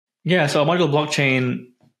Yeah, so a modular blockchain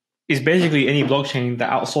is basically any blockchain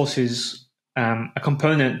that outsources a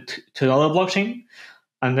component to another blockchain.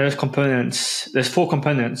 And there's four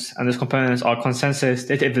components, and those components are consensus,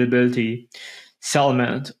 data availability,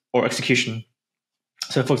 settlement, or execution.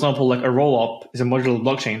 So, for example, like a rollup is a modular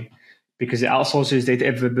blockchain because it outsources data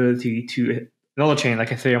availability to another chain like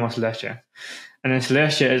Ethereum or Celestia. And then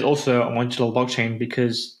Celestia is also a modular blockchain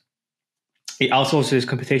because it outsources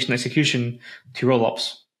computation execution to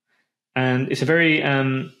rollups. And it's a very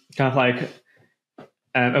kind of like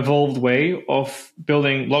evolved way of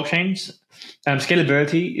building blockchains.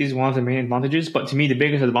 Scalability is one of the main advantages, but to me, the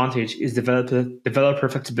biggest advantage is developer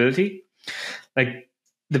flexibility. Like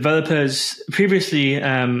developers previously,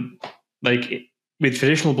 like with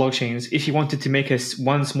traditional blockchains, if you wanted to make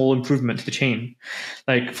one small improvement to the chain,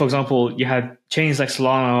 like for example, you had chains like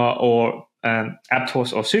Solana or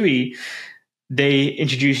Aptos or Sui, they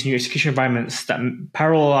introduced new execution environments that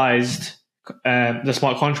parallelized the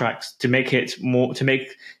smart contracts to make it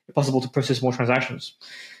possible to process more transactions.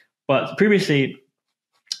 But previously,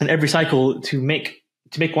 in every cycle, to make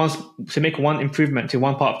one improvement to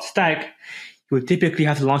one part of the stack, you would typically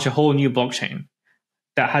have to launch a whole new blockchain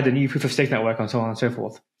that had a new proof of stake network and so on and so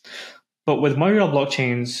forth. But with modular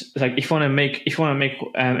blockchains, like if you want to make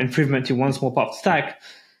improvement to one small part of the stack,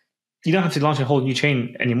 you don't have to launch a whole new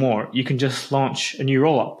chain anymore. You can just launch a new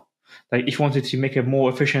rollup. Like if you wanted to make a more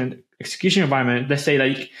efficient execution environment, let's say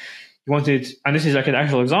like you wanted, and this is like an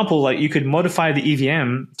actual example, like you could modify the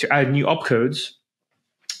EVM to add new opcodes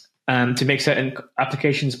to make certain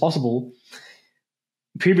applications possible.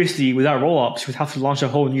 Previously, without rollups, you would have to launch a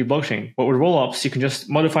whole new blockchain. But with rollups, you can just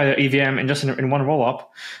modify the EVM in one rollup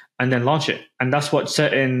and then launch it. And that's what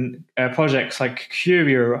certain projects like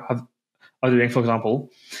Curio are doing, for example.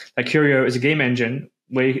 Like Curio is a game engine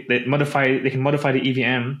where they can modify the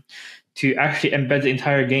EVM to actually embed the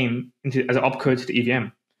entire game as an opcode to the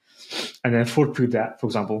EVM and then forward-proof that, for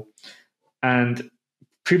example. And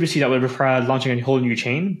previously, that would require launching a whole new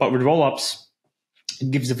chain, but with rollups,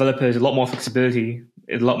 it gives developers a lot more flexibility,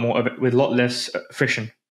 with a lot less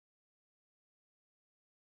friction.